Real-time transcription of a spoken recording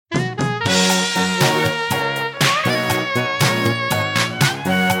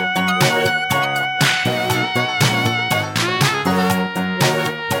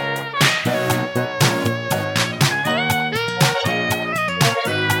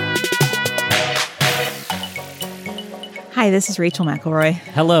Hi, this is Rachel McElroy.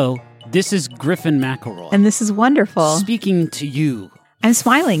 Hello, this is Griffin McElroy. And this is wonderful. Speaking to you. I'm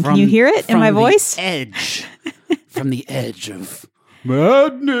smiling. Can you hear it in my voice? From the edge of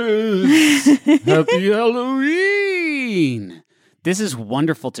madness. Happy Halloween. This is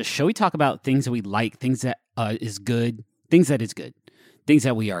wonderful. Shall we talk about things that we like, things that is good, things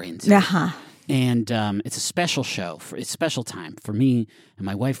that we are into. Uh-huh. And it's a special show. It's a special time for me and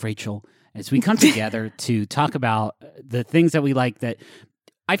my wife, Rachel, as we come together to talk about the things that we like. That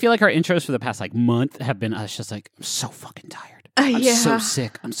I feel like our intros for the past month have been us just I'm so fucking tired. I'm so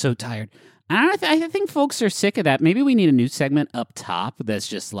sick. I'm so tired. I think folks are sick of that. Maybe we need a new segment up top that's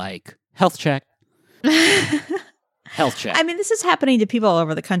just health check. Health check. I mean, this is happening to people all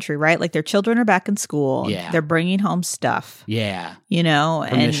over the country, right? Like their children are back in school. Yeah. They're bringing home stuff. Yeah.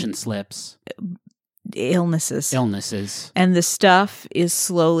 Permission slips. Illnesses. And the stuff is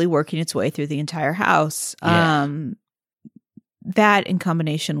slowly working its way through the entire house. Yeah. That in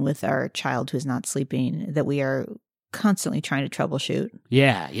combination with our child who's not sleeping, that we are constantly trying to troubleshoot.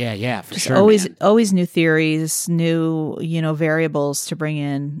 Yeah, for Just sure. Always new theories, new, variables to bring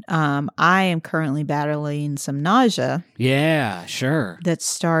in. I am currently battling some nausea. Yeah, sure. That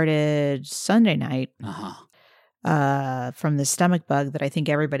started Sunday night. From the stomach bug that I think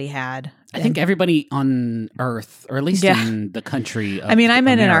everybody had. I think everybody on Earth, or at least in the country. I'm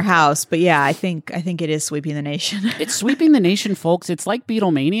in our house, but yeah, I think it is sweeping the nation. It's sweeping the nation, folks. It's like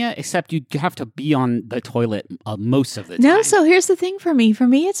Beatlemania, except you have to be on the toilet most of the time. No, so here's the thing for me. For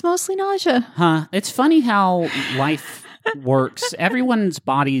me, it's mostly nausea. Huh? It's funny how life works. Everyone's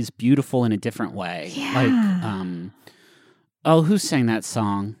body is beautiful in a different way. Yeah. Who sang that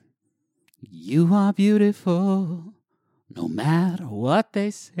song? You are beautiful, no matter what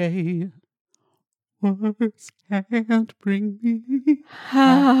they say. Words can't bring me.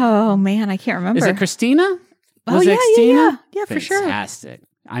 Oh, man, I can't remember. Is it Christina? Yeah, for sure. Fantastic.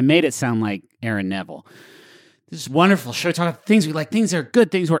 I made it sound like Aaron Neville. This is wonderful. Should we talk about things we like, things that are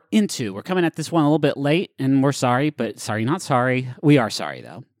good, things we're into? We're coming at this one a little bit late, and we're sorry, but sorry, not sorry. We are sorry,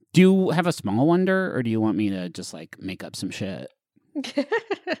 though. Do you have a small wonder, or do you want me to just make up some shit?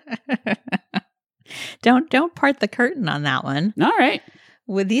 Don't part the curtain on that one. All right.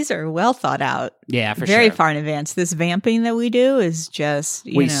 Well, these are well thought out. Yeah, for Very sure. far in advance. This vamping that we do is just,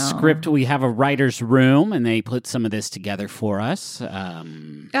 we have a writer's room, and they put some of this together for us.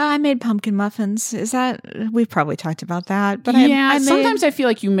 I made pumpkin muffins. We've probably talked about that. But sometimes I feel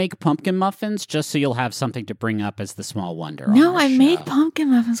like you make pumpkin muffins just so you'll have something to bring up as the small wonder. No, I make pumpkin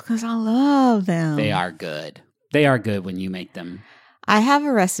muffins because I love them. They are good. They are good when you make them. I have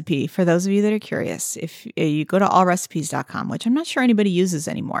a recipe for those of you that are curious. If you go to allrecipes.com, which I'm not sure anybody uses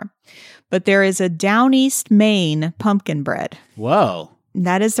anymore, but there is a Down East, Maine pumpkin bread. Whoa.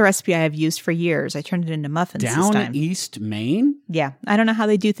 That is the recipe I have used for years. I turned it into muffins this time. Down East, Maine? Yeah. I don't know how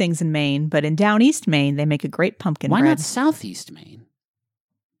they do things in Maine, but in Down East, Maine, they make a great pumpkin bread. Why not Southeast Maine?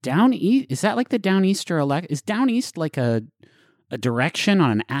 Down East? Is that like the Downeaster is Down East like a direction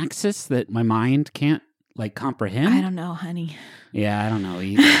on an axis that my mind can't comprehend? I don't know, honey. Yeah, I don't know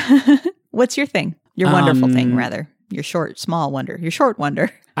either. What's your thing? Your wonderful thing, rather. Your small wonder. Your short wonder.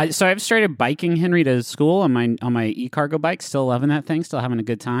 So I've started biking Henry to school on my e-cargo bike. Still loving that thing. Still having a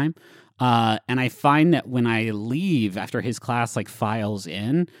good time. And I find that when I leave after his class files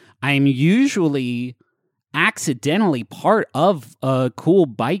in, I am usually accidentally part of a cool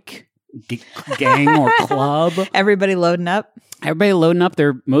bike gang or club. Everybody loading up.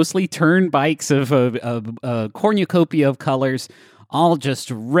 They're mostly turn bikes of a cornucopia of colors, all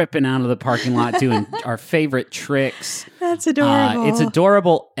just ripping out of the parking lot doing our favorite tricks. That's adorable. It's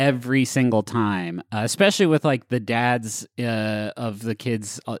adorable every single time, especially with the dads of the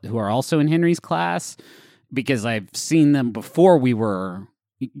kids who are also in Henry's class, because I've seen them before we were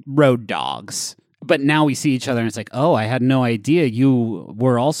road dogs. But now we see each other and it's oh, I had no idea you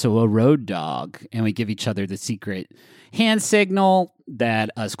were also a road dog. And we give each other the secret hand signal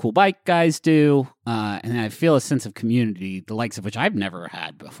that us cool bike guys do. And I feel a sense of community, the likes of which I've never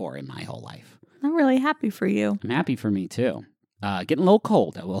had before in my whole life. I'm really happy for you. I'm happy for me too. Getting a little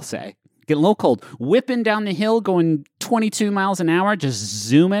cold, I will say. Getting a little cold. Whipping down the hill, going 22 miles an hour, just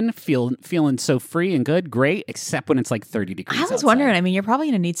zooming, feeling so free and good. Great, except when it's 30 degrees I was outside. wondering, you're probably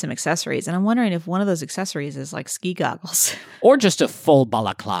going to need some accessories. And I'm wondering if one of those accessories is ski goggles. Or just a full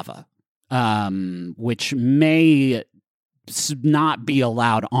balaclava, which may not be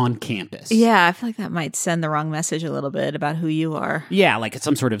allowed on campus. Yeah, I feel like that might send the wrong message a little bit about who you are. Yeah, like it's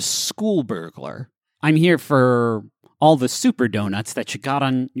some sort of school burglar. I'm here for all the super donuts that you got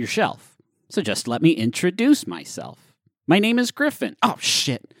on your shelf. So just let me introduce myself. My name is Griffin. Oh,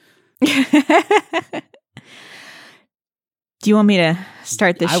 shit. Do you want me to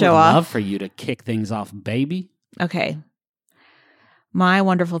start this show I would off? love for you to kick things off, baby. Okay. My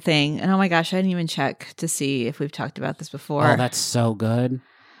wonderful thing. And oh my gosh, I didn't even check to see if we've talked about this before. Oh, that's so good.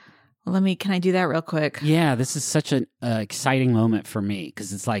 Can I do that real quick? Yeah, this is such an exciting moment for me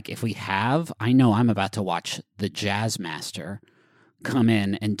because it's like if we have, I know I'm about to watch the Jazz Master come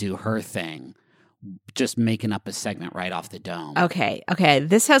in and do her thing, just making up a segment right off the dome. Okay.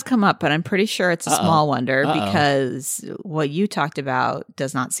 This has come up, but I'm pretty sure it's a small wonder because what you talked about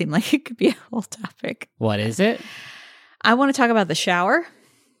does not seem like it could be a whole topic. What is it? I want to talk about the shower.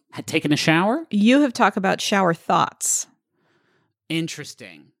 Had taken a shower? You have talked about shower thoughts.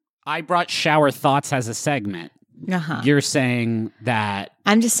 Interesting. I brought shower thoughts as a segment. Uh-huh. You're saying that...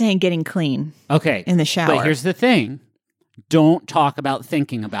 I'm just saying getting clean. Okay. In the shower. But here's the thing. Don't talk about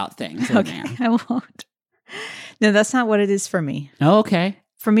thinking about things in Okay, there. I won't. No, that's not what it is for me. Oh, okay.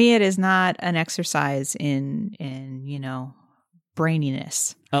 For me, it is not an exercise in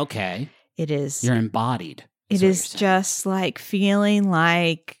braininess. Okay. It is. You're embodied. It is just like feeling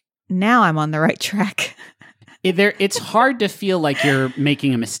like now I'm on the right track. It's hard to feel like you're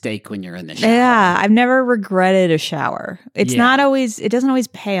making a mistake when you're in the shower. Yeah, I've never regretted a shower. It's Yeah. not always, it doesn't always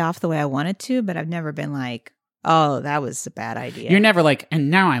pay off the way I want it to, but I've never been like, oh, that was a bad idea. You're never like, and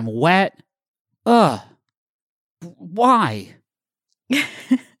now I'm wet. Ugh. Why?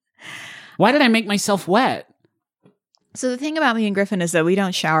 Why did I make myself wet? So the thing about me and Griffin is that we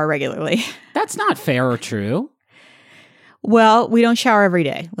don't shower regularly. That's not fair or true. Well, we don't shower every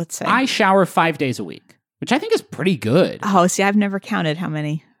day, let's say. I shower 5 days a week, which I think is pretty good. Oh, see, I've never counted how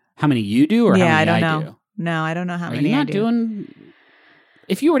many. How many you do or Yeah, how I many don't know. do? No, I don't know how Are many you I not do. doing...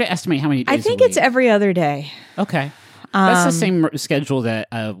 If you were to estimate how many days I think a it's week- every other day. Okay. That's the same schedule that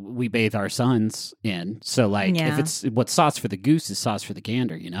we bathe our sons in. So, like, Yeah. if it's what's sauce for the goose is sauce for the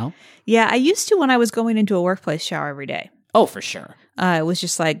gander, you know? Yeah, I used to when I was going into a workplace shower every day. Oh, for sure. It was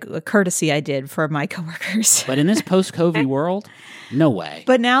just like a courtesy I did for my coworkers. But in this post-COVID world, no way.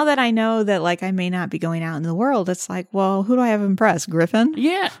 But now that I know that like I may not be going out in the world, it's like, well, who do I have impressed? Griffin?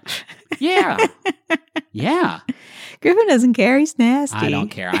 Yeah. Yeah. Yeah. Griffin doesn't care. He's nasty. I don't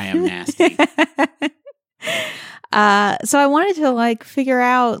care. I am nasty. So I wanted to like figure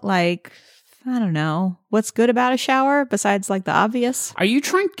out like, I don't know, what's good about a shower besides like the obvious. Are you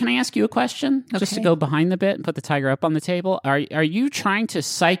trying... Can I ask you a question? Just to Okay. go behind the bit and put the tiger up on the table. Are you trying to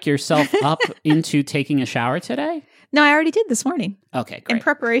psych yourself up into taking a shower today? No, I already did this morning Okay, in great.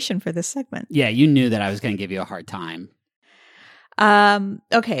 preparation for this segment. Yeah, you knew that I was going to give you a hard time.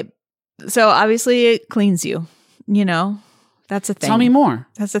 Okay. So obviously it cleans you, you know, that's a thing. Tell me more.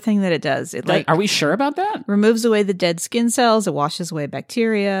 That's the thing that it does. It like Are we sure about that? removes away the dead skin cells. It washes away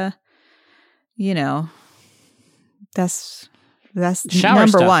bacteria. You know, that's Shower number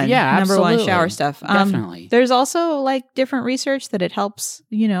stuff. one. Yeah, number one absolutely. shower stuff. Definitely. There's also like different research that it helps.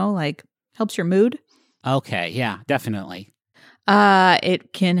 You know, like helps your mood. Okay, yeah, definitely.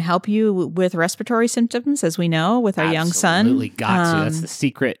 It can help you with respiratory symptoms, as we know, with our young son. Absolutely got to. That's the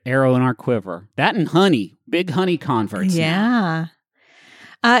secret arrow in our quiver. That and honey. Big honey converts. now.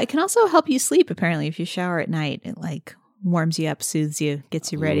 Yeah. It can also help you sleep, apparently, if you shower at night. It like warms you up, soothes you,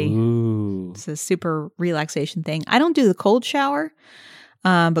 gets you ready. Ooh. It's a super relaxation thing. I don't do the cold shower,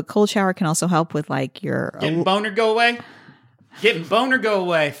 but cold shower can also help with like your... Getting boner go away? Getting boner go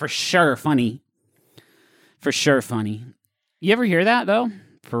away. For sure, funny. For sure, funny. You ever hear that, though?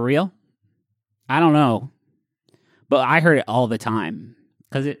 For real? I don't know. But I heard it all the time.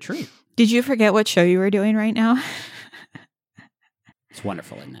 Because it's true. Did you forget what show you were doing right now? It's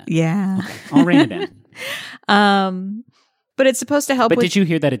wonderful, isn't it? Yeah. Okay, I'll rein it in. But it's supposed to help But with... did you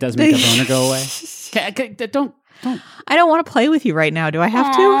hear that it does make a boner go away? Don't. I don't want to play with you right now. Do I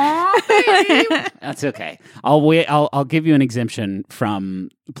have to? That's okay. I'll wait. I'll give you an exemption from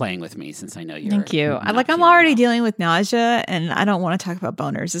playing with me since I know you're. Thank you. not I'm feeling already well. dealing with nausea, and I don't want to talk about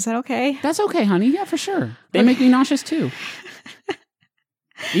boners. Is that okay? That's okay, honey. Yeah, for sure. They make me nauseous too.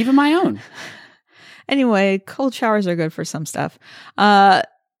 Even my own. Anyway, cold showers are good for some stuff.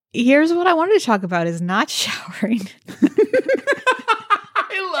 Here's what I wanted to talk about is not showering.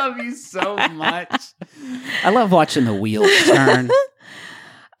 I love you so much. I love watching the wheels turn.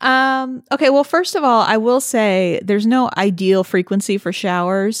 Okay, well, first of all, I will say there's no ideal frequency for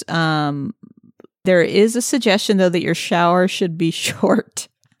showers. There is a suggestion, though, that your shower should be short.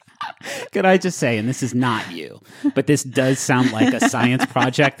 Could I just say, and this is not you, but this does sound like a science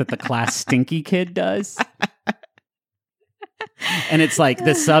project that the class Stinky Kid does. And it's like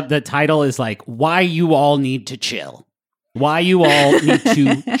the title is like, why you all need to chill. Why you all need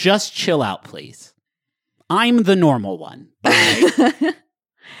to just chill out, please. I'm the normal one. Bye.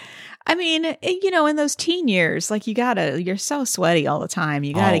 I mean, in those teen years, like you're so sweaty all the time.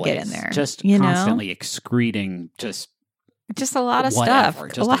 You gotta get in there. Just constantly excreting just a lot of whatever,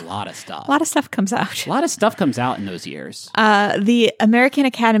 stuff. Just a lot of stuff. A lot of stuff comes out. A lot of stuff comes out in those years. The American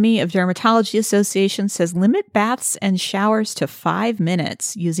Academy of Dermatology Association says limit baths and showers to 5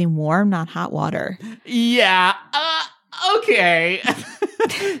 minutes using warm, not hot water. Yeah. Okay.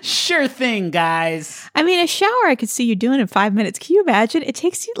 Sure thing, guys. I mean, a shower I could see you doing in 5 minutes. Can you imagine? It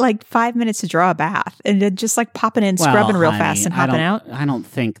takes you like 5 minutes to draw a bath and then just like popping in, scrubbing real fast and hopping out. I don't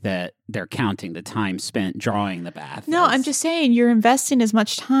think that they're counting the time spent drawing the bath. No, I'm just saying you're investing as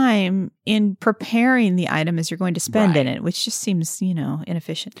much time in preparing the item as you're going to spend in it, which just seems,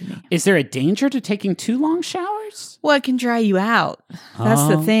 inefficient to me. Is there a danger to taking too long showers? Well, it can dry you out. That's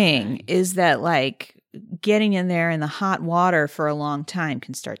the thing, is that like getting in there in the hot water for a long time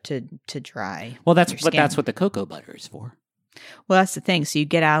can start to dry. Well, that's what the cocoa butter is for. Well, that's the thing. So you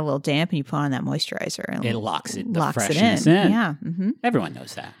get out a little damp and you put on that moisturizer. And it locks it. Locks it in. Yeah. Mm-hmm. Everyone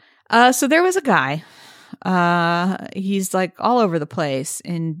knows that. So there was a guy. He's like all over the place.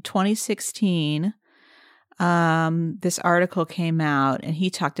 In 2016, this article came out and he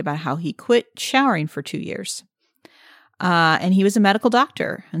talked about how he quit showering for 2 years. And he was a medical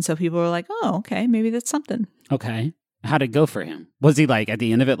doctor. And so people were like, oh, okay, maybe that's something. Okay. How'd it go for him? Was he like at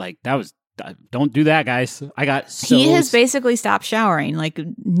the end of it, like, don't do that, guys. He has basically stopped showering. Like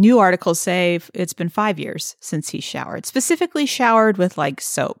new articles say it's been 5 years since he showered, specifically showered with like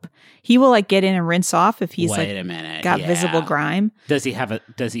soap. He will like get in and rinse off if he's got visible grime. Does he have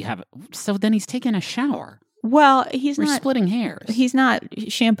so then he's taking a shower. Well, We're splitting hairs. He's not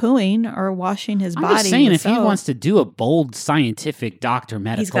shampooing or washing his body. I'm just saying, if he wants to do a bold scientific doctor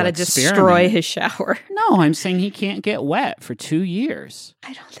medical experiment, he's got to destroy his shower. No, I'm saying he can't get wet for 2 years.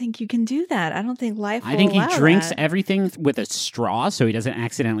 I don't think you can do that. I don't think life will I think he drinks that. Everything with a straw so he doesn't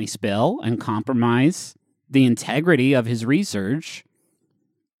accidentally spill and compromise the integrity of his research.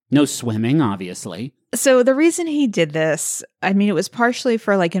 No swimming, obviously. So the reason he did this, I mean, it was partially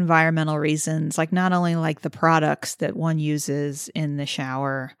for like environmental reasons, like not only like the products that one uses in the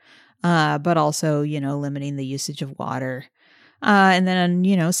shower, but also, limiting the usage of water, and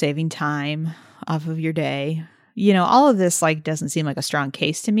then, saving time off of your day. All of this like doesn't seem like a strong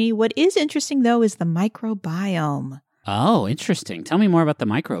case to me. What is interesting though is the microbiome. Oh, interesting. Tell me more about the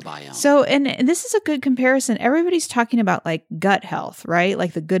microbiome. So, and this is a good comparison. Everybody's talking about like gut health, right?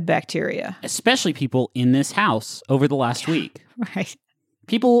 Like the good bacteria. Especially people in this house over the last week. Right.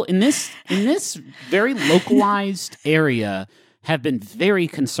 People in this very localized area have been very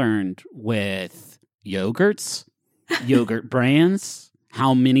concerned with yogurts, yogurt brands,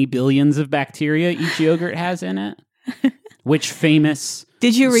 how many billions of bacteria each yogurt has in it, which famous...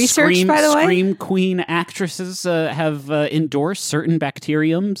 Did you research, by the way? Scream queen actresses have endorsed certain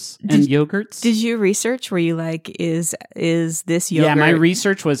bacteriums and yogurts. Did you research? Were you like, is this yogurt? Yeah, my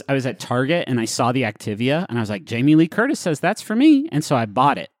research was, I was at Target and I saw the Activia and I was like, Jamie Lee Curtis says that's for me. And so I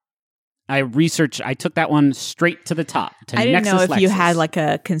bought it. I took that one straight to the top. I didn't know if Lexus. you had like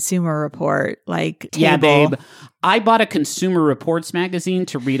a Consumer Report, like table. Yeah, babe. I bought a Consumer Reports magazine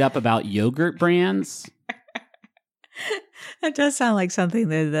to read up about yogurt brands. That does sound like something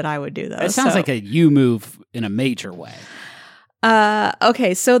that I would do, though. It sounds like a you move in a major way.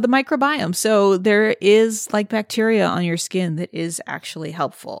 Okay, so the microbiome. So there is like bacteria on your skin that is actually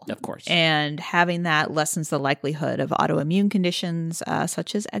helpful. Of course. And having that lessens the likelihood of autoimmune conditions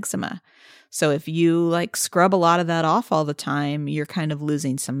such as eczema. So if you like scrub a lot of that off all the time, you're kind of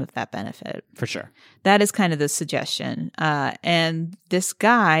losing some of that benefit. For sure. That is kind of the suggestion. And this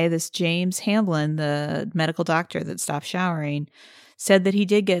guy, this James Hamblin, the medical doctor that stopped showering, said that he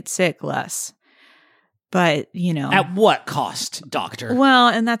did get sick less. But, At what cost, doctor? Well,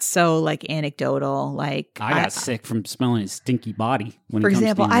 and that's so like anecdotal. Like I got sick from smelling his stinky body. For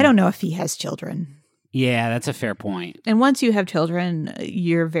example, I don't know if he has children. Yeah, that's a fair point. And once you have children,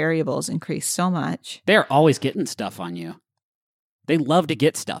 your variables increase so much. They're always getting stuff on you. They love to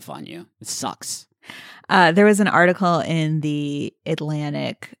get stuff on you. It sucks. There was an article in the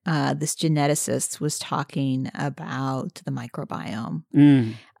Atlantic. This geneticist was talking about the microbiome.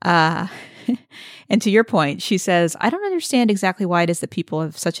 And to your point, she says, I don't understand exactly why it is that people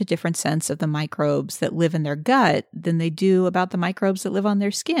have such a different sense of the microbes that live in their gut than they do about the microbes that live on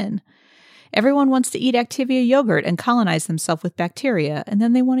their skin. Everyone wants to eat Activia yogurt and colonize themselves with bacteria, and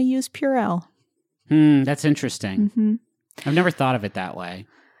then they want to use Purell. That's interesting. Mm-hmm. I've never thought of it that way.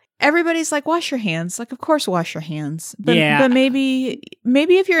 everybody's like, wash your hands. Like, of course, wash your hands. But, Yeah. but maybe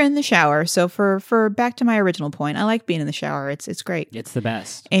if you're in the shower. So for back to my original point, I like being in the shower. It's great. It's the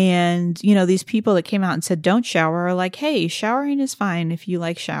best. And, these people that came out and said, don't shower are like, hey, showering is fine if you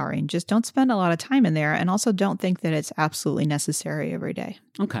like showering. Just don't spend a lot of time in there. And also don't think that it's absolutely necessary every day.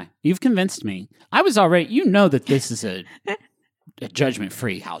 Okay. You've convinced me. I was already, that this is a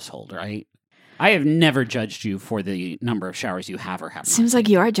judgment-free household, right? I have never judged you for the number of showers you have or have not. Seems like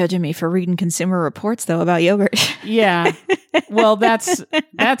you are judging me for reading Consumer Reports, though, about yogurt. Yeah. Well, that's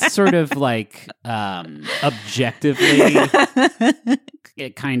sort of like objectively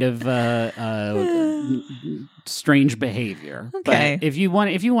kind of strange behavior. Okay. But if you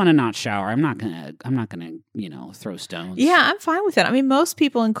want to not shower, I'm not gonna throw stones. Yeah, I'm fine with it. I mean, most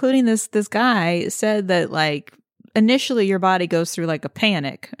people, including this guy, said that like initially your body goes through like a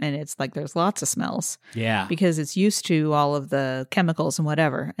panic, and it's like there's lots of smells. Yeah. Because it's used to all of the chemicals and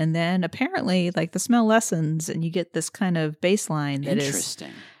whatever. And then apparently like the smell lessens and you get this kind of baseline that is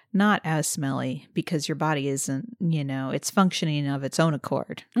Interesting. not as smelly because your body isn't, it's functioning of its own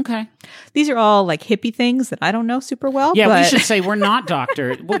accord. Okay. These are all like hippie things that I don't know super well. Yeah, but we should say we're not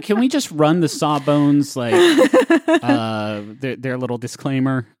doctor. Well, can we just run the Sawbones like their little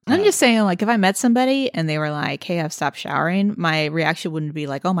disclaimer? I'm just saying, like, if I met somebody and they were like, hey, I've stopped showering, my reaction wouldn't be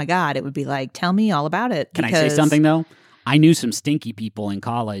like, oh my God. It would be like, tell me all about it. Can I say something though? I knew some stinky people in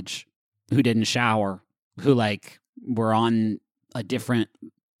college who didn't shower, who like were on a different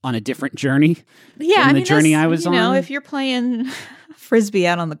journey. Yeah, than the journey I was on. If you're playing frisbee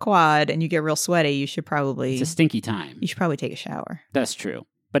out on the quad and you get real sweaty, you should probably It's a stinky time. You should probably take a shower. That's true.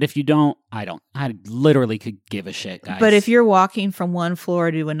 But if you don't, I don't. I literally could give a shit, guys. But if you're walking from one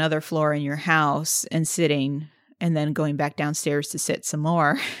floor to another floor in your house and sitting and then going back downstairs to sit some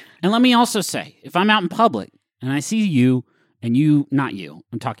more. And let me also say, if I'm out in public and I see you and you, not you,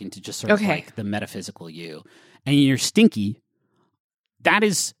 I'm talking to just sort of like the metaphysical you, and you're stinky, that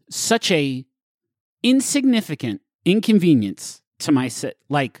is such a insignificant inconvenience to my sit.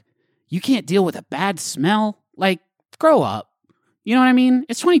 Like, you can't deal with a bad smell. Like, grow up. You know what I mean?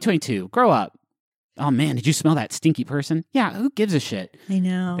 It's 2022. Grow up. Oh man, did you smell that stinky person? Yeah, who gives a shit? I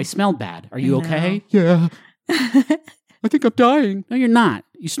know. They smelled bad. Are you okay? Yeah. I think I'm dying. No, you're not.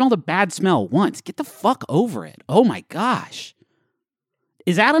 You smelled a bad smell once. Get the fuck over it. Oh my gosh.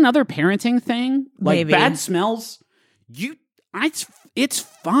 Is that another parenting thing? Like Maybe. Bad smells? It's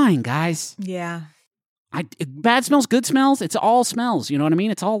fine, guys. Yeah. Bad smells, good smells, it's all smells. You know what I mean?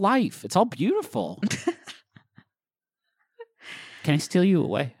 It's all life. It's all beautiful. Can I steal you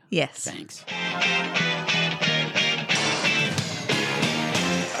away? Yes. Thanks.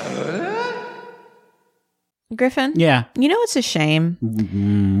 Griffin? Yeah. You know what's a shame?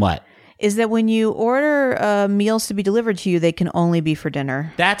 What? Is that when you order meals to be delivered to you, they can only be for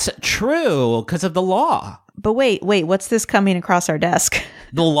dinner. That's true because of the law. But wait, what's this coming across our desk?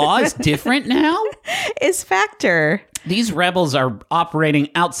 The law is different now? It's Factor. These rebels are operating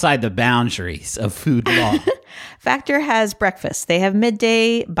outside the boundaries of food law. Factor has breakfast. They have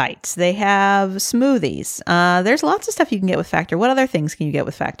midday bites. They have smoothies. There's lots of stuff you can get with Factor. What other things can you get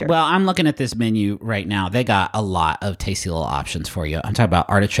with Factor? Well, I'm looking at this menu right now. They got a lot of tasty little options for you. I'm talking about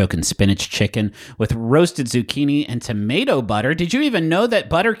artichoke and spinach chicken with roasted zucchini and tomato butter. Did you even know that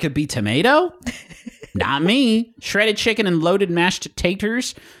butter could be tomato? Not me. Shredded chicken and loaded mashed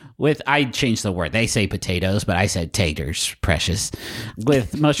taters with, I changed the word. They say potatoes, but I said taters, precious.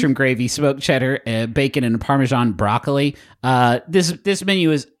 With mushroom gravy, smoked cheddar, bacon, and Parmesan broccoli. This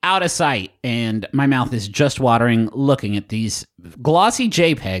menu is out of sight, and my mouth is just watering looking at these glossy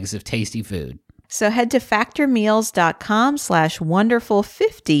JPEGs of tasty food. So head to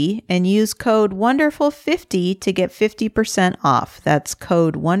factormeals.com/wonderful50 and use code wonderful50 to get 50% off. That's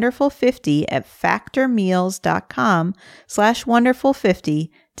code wonderful50 at factormeals.com/wonderful50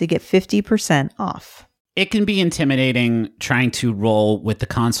 to get 50% off. It can be intimidating trying to roll with the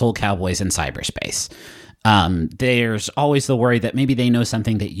console cowboys in cyberspace. There's always the worry that maybe they know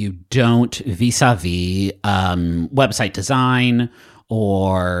something that you don't vis-a-vis website design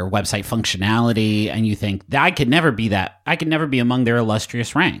or website functionality, and you think that I could never be that. I could never be among their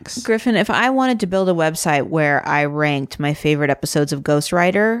illustrious ranks. Griffin, if I wanted to build a website where I ranked my favorite episodes of Ghost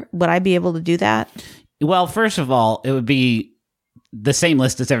Rider, would I be able to do that? Well, first of all, it would be the same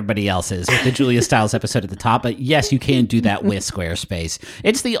list as everybody else's with the Julia Stiles episode at the top. But yes, you can do that with Squarespace.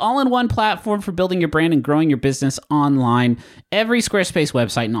 It's the all-in-one platform for building your brand and growing your business online. Every Squarespace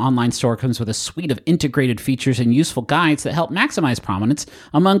website and online store comes with a suite of integrated features and useful guides that help maximize prominence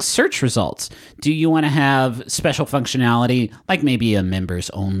among search results. Do you want to have special functionality, like maybe a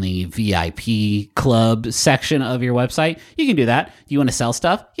members-only VIP club section of your website? You can do that. Do you want to sell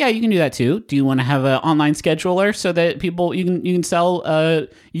stuff? Yeah, you can do that too. Do you want to have an online scheduler so that people you can sell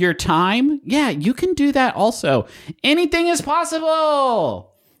your time? Yeah, you can do that also. Anything is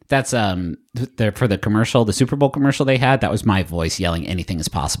possible. That's for the commercial, the Super Bowl commercial they had. That was my voice yelling anything is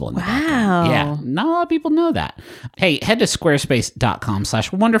possible in the background. Yeah, not a lot of people know that. Hey, head to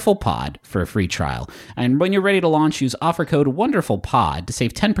squarespace.com/wonderfulpod for a free trial. And when you're ready to launch, use offer code wonderfulpod to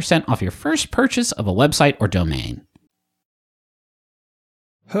save 10% off your first purchase of a website or domain.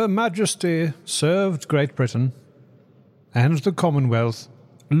 Her Majesty served Great Britain and the Commonwealth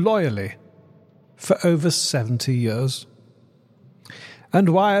loyally for over 70 years. And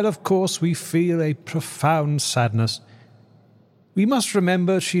while, of course, we feel a profound sadness, we must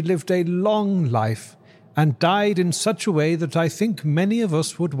remember she lived a long life and died in such a way that I think many of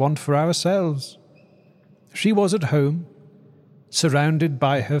us would want for ourselves. She was at home, surrounded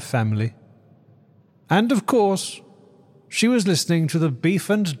by her family. And, of course, she was listening to the Beef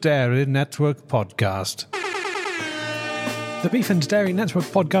and Dairy Network podcast. The Beef and Dairy Network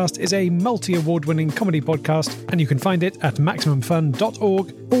podcast is a multi-award-winning comedy podcast, and you can find it at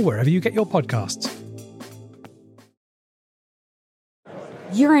MaximumFun.org or wherever you get your podcasts.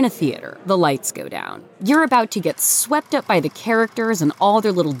 You're in a theater. The lights go down. You're about to get swept up by the characters and all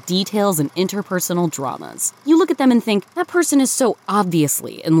their little details and interpersonal dramas. You look at them and think, that person is so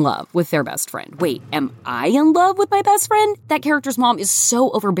obviously in love with their best friend. Wait, am I in love with my best friend? That character's mom is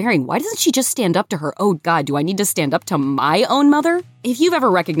so overbearing. Why doesn't she just stand up to her? Oh God, do I need to stand up to my own mother? If you've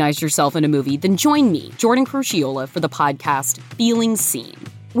ever recognized yourself in a movie, then join me, Jordan Crucchiola, for the podcast Feeling Seen.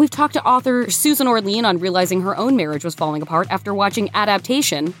 We've talked to author Susan Orlean on realizing her own marriage was falling apart after watching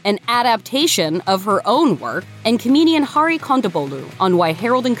Adaptation, an adaptation of her own work, and comedian Hari Kondabolu on why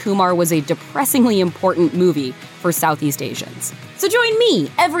Harold and Kumar was a depressingly important movie for Southeast Asians. So join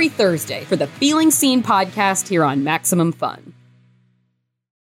me every Thursday for the Feeling Seen podcast here on Maximum Fun.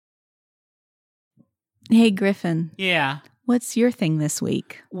 Hey, Griffin. Yeah. What's your thing this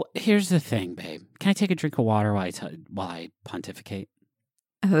week? Well, here's the thing, babe. Can I take a drink of water while I pontificate?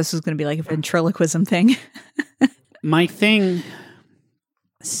 I thought this was going to be like a ventriloquism thing. My thing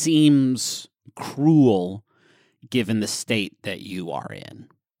seems cruel given the state that you are in.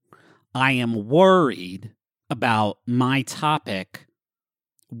 I am worried about my topic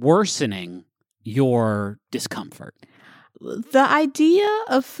worsening your discomfort. The idea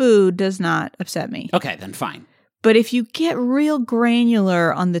of food does not upset me. Okay, then fine. But if you get real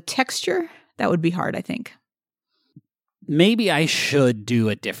granular on the texture, that would be hard, I think. Maybe I should do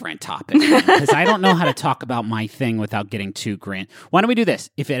a different topic because I don't know how to talk about my thing without getting too grand. Why don't we do this?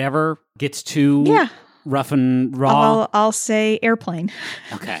 If it ever gets too rough and raw, I'll say airplane.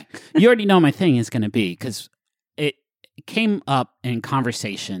 Okay. You already know my thing is going to be because it came up in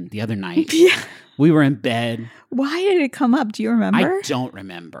conversation the other night. Yeah. We were in bed. Why did it come up? Do you remember? I don't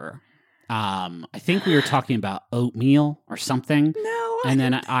remember. I think we were talking about oatmeal or something. No. And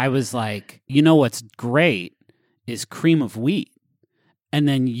then I was like, you know what's great is cream of wheat. And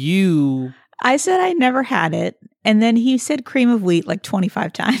then I said I never had it. And then he said cream of wheat like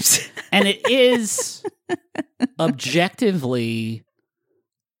 25 times. And it is objectively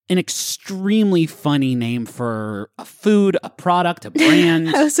an extremely funny name for a food, a product, a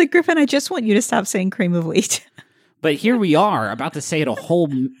brand. I was like, Griffin, I just want you to stop saying cream of wheat. But here we are about to say it a whole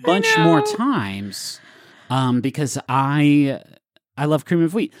bunch more times because I love cream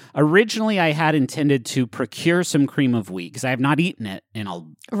of wheat. Originally, I had intended to procure some cream of wheat because I have not eaten it in a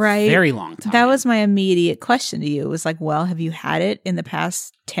very long time. That was my immediate question to you. It was like, well, have you had it in the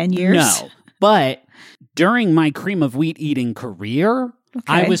past 10 years? No. But during my cream of wheat eating career,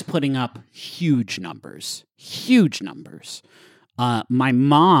 I was putting up huge numbers. My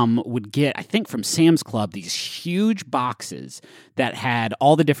mom would get, I think from Sam's Club, these huge boxes that had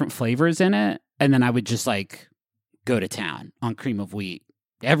all the different flavors in it. And then I would just like go to town on cream of wheat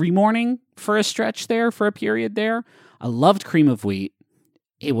every morning for a stretch there, for a period there. I loved cream of wheat.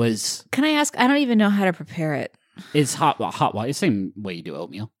 It was... Can I ask? I don't even know how to prepare it. It's hot water. It's the same way you do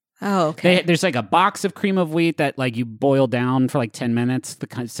oatmeal. Oh, okay. There's like a box of cream of wheat that like you boil down for like 10 minutes,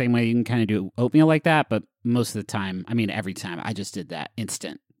 the same way you can kind of do oatmeal like that. But most of the time, I mean, every time, I just did that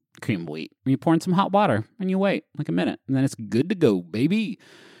instant cream of wheat. You pour in some hot water and you wait like a minute and then it's good to go, baby.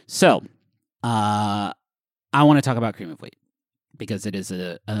 So, I want to talk about cream of wheat because it is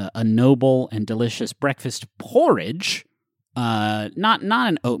a noble and delicious breakfast porridge, not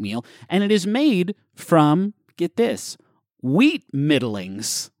an oatmeal, and it is made from, get this, wheat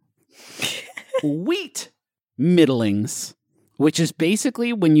middlings. Wheat middlings, which is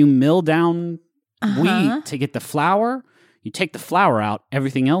basically when you mill down wheat to get the flour, you take the flour out,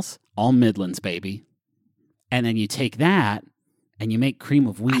 everything else, all middlings, baby. And then you take that and you make cream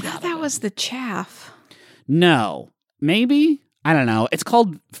of wheat. I thought that was the chaff. No, maybe. I don't know. It's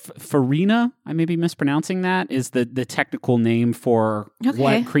called farina. I may be mispronouncing that. Is the technical name for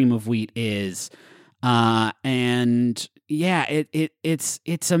what cream of wheat is. And yeah,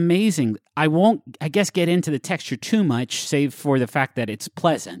 it's amazing. I won't, I guess, get into the texture too much, save for the fact that it's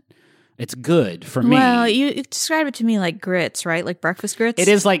pleasant. It's good for me. Well, you describe it to me like grits, right? Like breakfast grits? It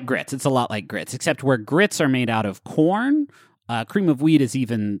is like grits. It's a lot like grits, except where grits are made out of corn, cream of wheat is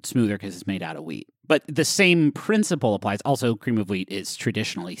even smoother because it's made out of wheat. But the same principle applies. Also, cream of wheat is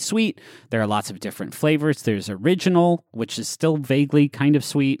traditionally sweet. There are lots of different flavors. There's original, which is still vaguely kind of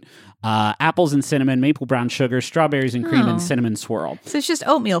sweet. Apples and cinnamon, maple brown sugar, strawberries and cream, and cinnamon swirl. So it's just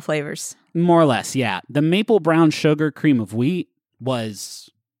oatmeal flavors. More or less, yeah. The maple brown sugar cream of wheat was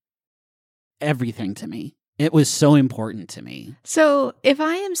everything to me. It was so important to me. So if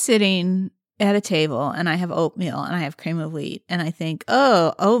I am sitting at a table and I have oatmeal and I have cream of wheat and I think,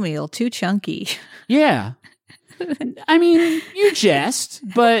 oh, oatmeal, too chunky. Yeah. I mean, you jest,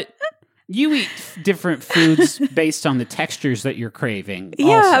 but you eat different foods based on the textures that you're craving.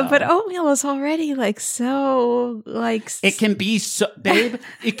 Yeah, also. but oatmeal is already like so like it can be so, babe,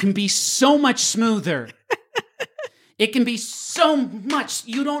 it can be so much smoother. It can be so much.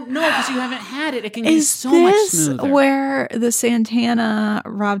 You don't know because you haven't had it. It can be so much smoother. Is this where the Santana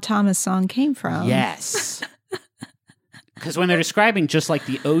Rob Thomas song came from? Yes. Because when they're describing just like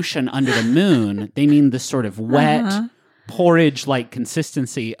the ocean under the moon, they mean the sort of wet, porridge-like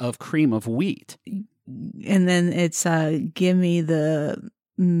consistency of cream of wheat. And then it's give me the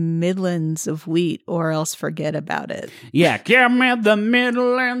Midlands of wheat or else forget about it. Yeah, give me the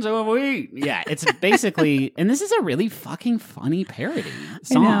Midlands of wheat. Yeah, it's basically, and this is a really fucking funny parody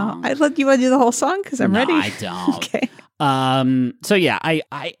song. I know. You want to do the whole song? Because I'm ready. I don't. Okay. So yeah,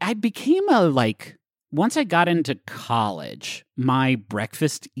 I became once I got into college, my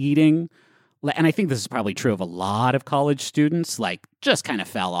breakfast eating, and I think this is probably true of a lot of college students, like just kind of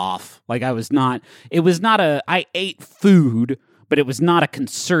fell off. Like I ate food, but it was not a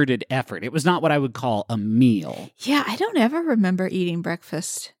concerted effort. It was not what I would call a meal. Yeah, I don't ever remember eating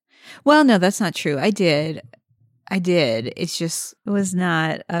breakfast. Well, no, that's not true. I did. It's just, it was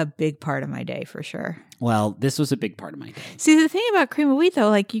not a big part of my day for sure. Well, this was a big part of my day. See, the thing about cream of wheat, though,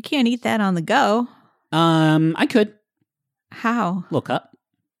 like you can't eat that on the go. I could. How? Little cup.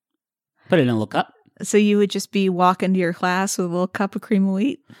 Put it in a little cup. So you would just be walking to your class with a little cup of cream of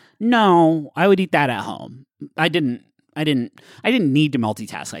wheat? No, I would eat that at home. I didn't need to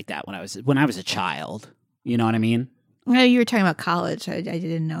multitask like that when I was a child. You know what I mean? No, you were talking about college. I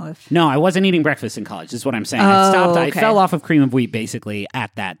didn't know if... No, I wasn't eating breakfast in college, is what I'm saying. Okay. I fell off of cream of wheat basically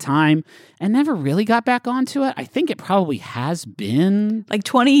at that time and never really got back onto it. I think it probably has been... Like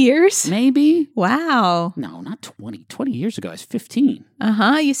 20 years? Maybe. Wow. No, not 20. 20 years ago, I was 15.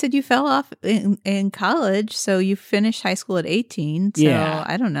 You said you fell off in college, so you finished high school at 18. So yeah.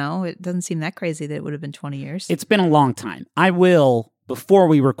 I don't know. It doesn't seem that crazy that it would have been 20 years. It's been a long time. I will, before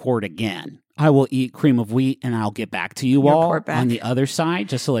we record again, I will eat cream of wheat and I'll get back to you all on the other side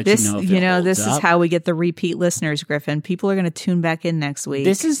just to let you know if it holds this up. Is how we get the repeat listeners, Griffin. People are going to tune back in next week.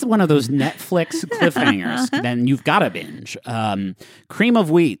 This is one of those Netflix cliffhangers. Then you've got to binge. Cream of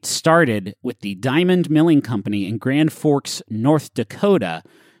wheat started with the Diamond Milling Company in Grand Forks, North Dakota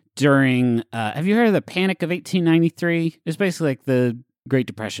during, have you heard of the Panic of 1893? It's basically like the Great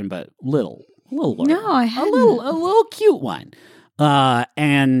Depression, but a little No, I haven't. A little cute one.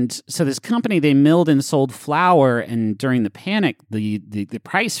 And so this company, they milled and sold flour, and during the panic, the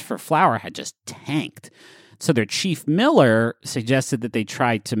price for flour had just tanked. So their chief miller suggested that they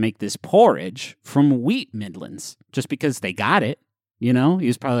try to make this porridge from wheat middlings, just because they got it. You know, he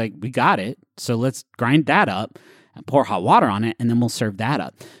was probably like, we got it, so let's grind that up and pour hot water on it, and then we'll serve that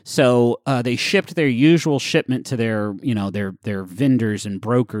up. So they shipped their usual shipment to their vendors and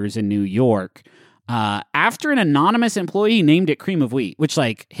brokers in New York. After an anonymous employee named it cream of wheat, which,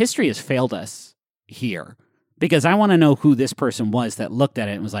 like, history has failed us here, because I want to know who this person was that looked at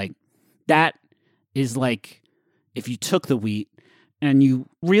it and was like, that is like if you took the wheat and you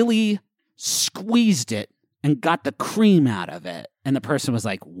really squeezed it and got the cream out of it. And the person was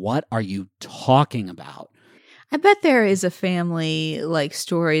like, what are you talking about? I bet there is a family like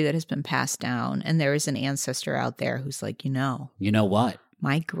story that has been passed down, and there is an ancestor out there who's like, You know what?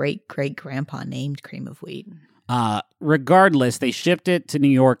 my great great grandpa named cream of wheat. Regardless, they shipped it to New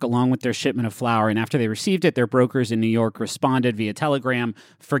York along with their shipment of flour, and after they received it, their brokers in New York responded via telegram,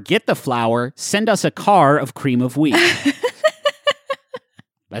 "Forget the flour, send us a car of cream of wheat."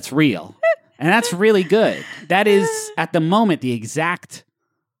 That's real. And that's really good. That is, at the moment, the exact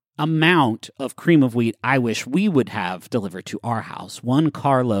amount of cream of wheat I wish we would have delivered to our house. One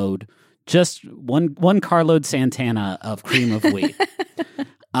carload, just one carload Santana of cream of wheat.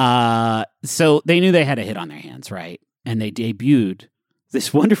 So they knew they had a hit on their hands, right? And they debuted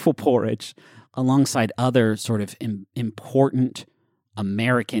this wonderful porridge alongside other sort of important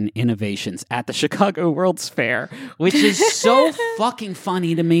American innovations at the Chicago World's Fair, which is so fucking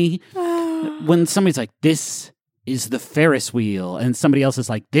funny to me. When somebody's like, "This is the Ferris wheel," and somebody else is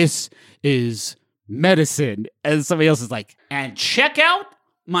like, "This is medicine," and somebody else is like, "And check out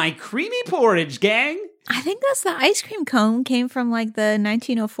my creamy porridge, gang." I think that's the ice cream cone came from like the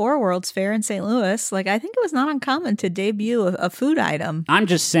 1904 World's Fair in St. Louis. Like, I think it was not uncommon to debut a food item. I'm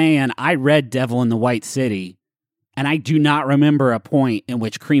just saying, I read Devil in the White City, and I do not remember a point in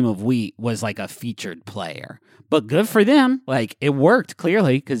which cream of wheat was like a featured player. But good for them. Like, it worked,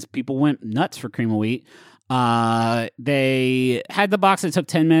 clearly, because people went nuts for cream of wheat. They had the box that took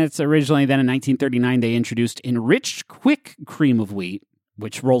 10 minutes originally. Then in 1939, they introduced enriched quick cream of wheat,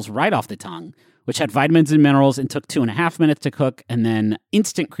 which rolls right off the tongue, which had vitamins and minerals and took 2.5 minutes to cook. And then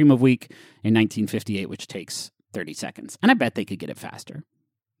instant cream of wheat in 1958, which takes 30 seconds. And I bet they could get it faster.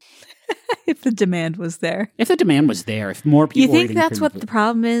 If the demand was there. If the demand was there, if more people You were think eating that's cream what of the wheat.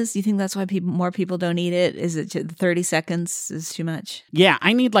 problem is? You think that's why more people don't eat it? Is it 30 seconds is too much? Yeah,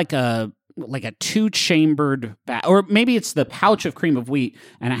 I need like a 2-chambered bag, or maybe it's the pouch of cream of wheat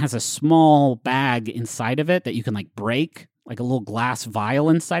and it has a small bag inside of it that you can like break, like a little glass vial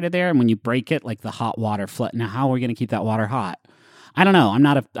inside of there, and when you break it, like the hot water flood. Now, how are we going to keep that water hot? I don't know. I'm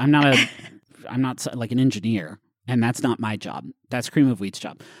not like an engineer, and that's not my job. That's cream of wheat's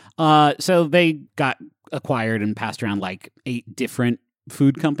job. So they got acquired and passed around like 8 different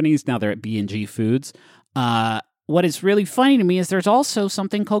food companies. Now they're at B&G Foods. What is really funny to me is there's also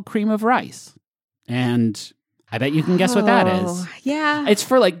something called cream of rice. And I bet you can guess what that is. Yeah. It's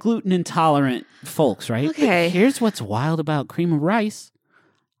for like gluten intolerant folks, right? Okay. But here's what's wild about cream of rice.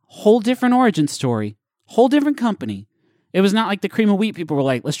 Whole different origin story. Whole different company. It was not like the cream of wheat people were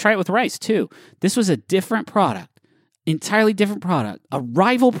like, let's try it with rice too. This was a different product. Entirely different product. A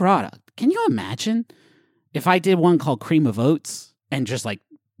rival product. Can you imagine if I did one called cream of oats and just like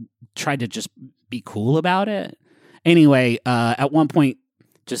tried to just be cool about it? Anyway, at one point,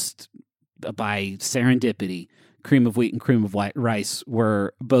 just by serendipity, cream of wheat and cream of white rice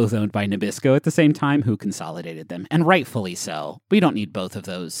were both owned by Nabisco at the same time, who consolidated them, and rightfully so. We don't need both of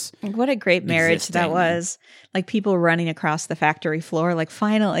those. What a great marriage that was. Like people running across the factory floor, like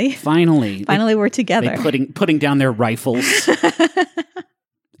finally we're together. They putting down their rifles.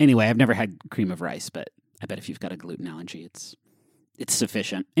 Anyway, I've never had cream of rice, but I bet if you've got a gluten allergy, it's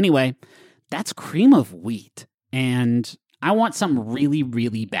sufficient. Anyway, that's cream of wheat. And I want something really,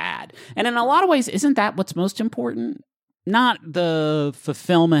 really bad. And in a lot of ways, isn't that what's most important? Not the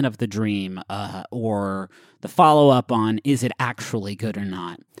fulfillment of the dream or the follow-up on, is it actually good or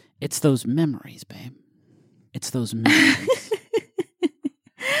not? It's those memories, babe. It's those memories.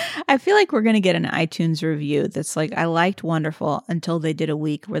 I feel like we're going to get an iTunes review that's like, I liked Wonderful until they did a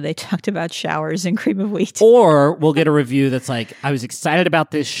week where they talked about showers and cream of wheat. Or we'll get a review that's like, I was excited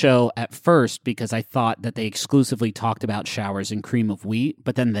about this show at first because I thought that they exclusively talked about showers and cream of wheat,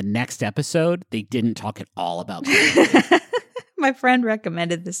 but then the next episode, they didn't talk at all about cream of wheat. My friend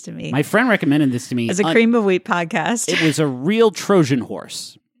recommended this to me. My friend recommended this to me. As a cream of wheat podcast. It was a real Trojan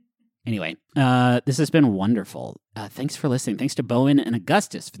horse. Anyway, this has been wonderful. Thanks for listening. Thanks to Bowen and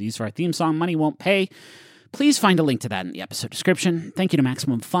Augustus for the use of our theme song, Money Won't Pay. Please find a link to that in the episode description. Thank you to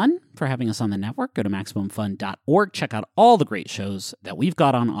Maximum Fun for having us on the network. Go to MaximumFun.org. Check out all the great shows that we've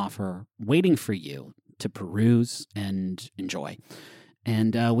got on offer waiting for you to peruse and enjoy.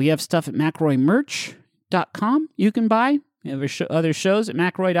 And we have stuff at McRoyMerch.com you can buy. We have other shows at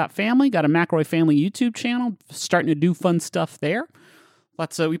McRoy.family. Got a McRoy Family YouTube channel. Starting to do fun stuff there.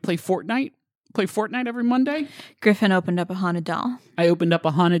 We play Fortnite. Play Fortnite every Monday. Griffin opened up a haunted doll. I opened up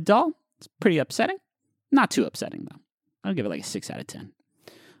a haunted doll. It's pretty upsetting. Not too upsetting, though. I'll give it like a 6 out of 10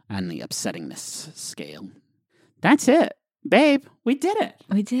 on the upsettingness scale. That's it. Babe, we did it.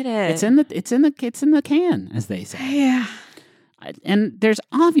 We did it. It's in the can, as they say. Yeah. And there's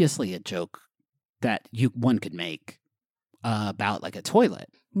obviously a joke that one could make about like a toilet,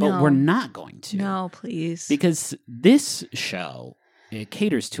 but No. we're not going to. No, please. Because this show, it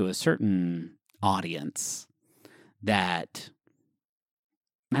caters to a certain audience that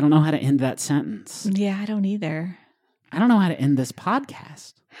I don't know how to end that sentence. Yeah, I don't either. I don't know how to end this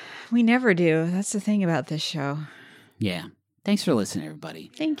podcast. We never do. That's the thing about this show. Yeah. Thanks for listening, everybody.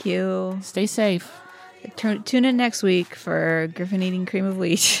 Thank you. Stay safe. Tune in next week for Griffin eating cream of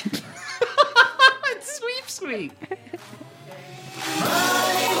wheat. It's sweet.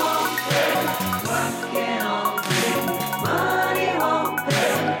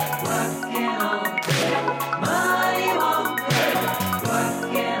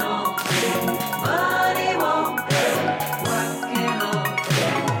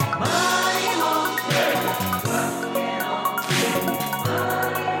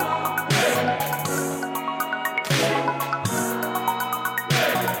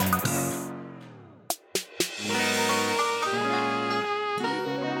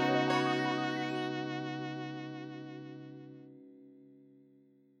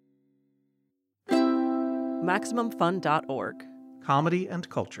 MaximumFun.org. Comedy and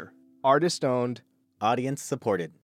culture. Artist owned. Audience supported.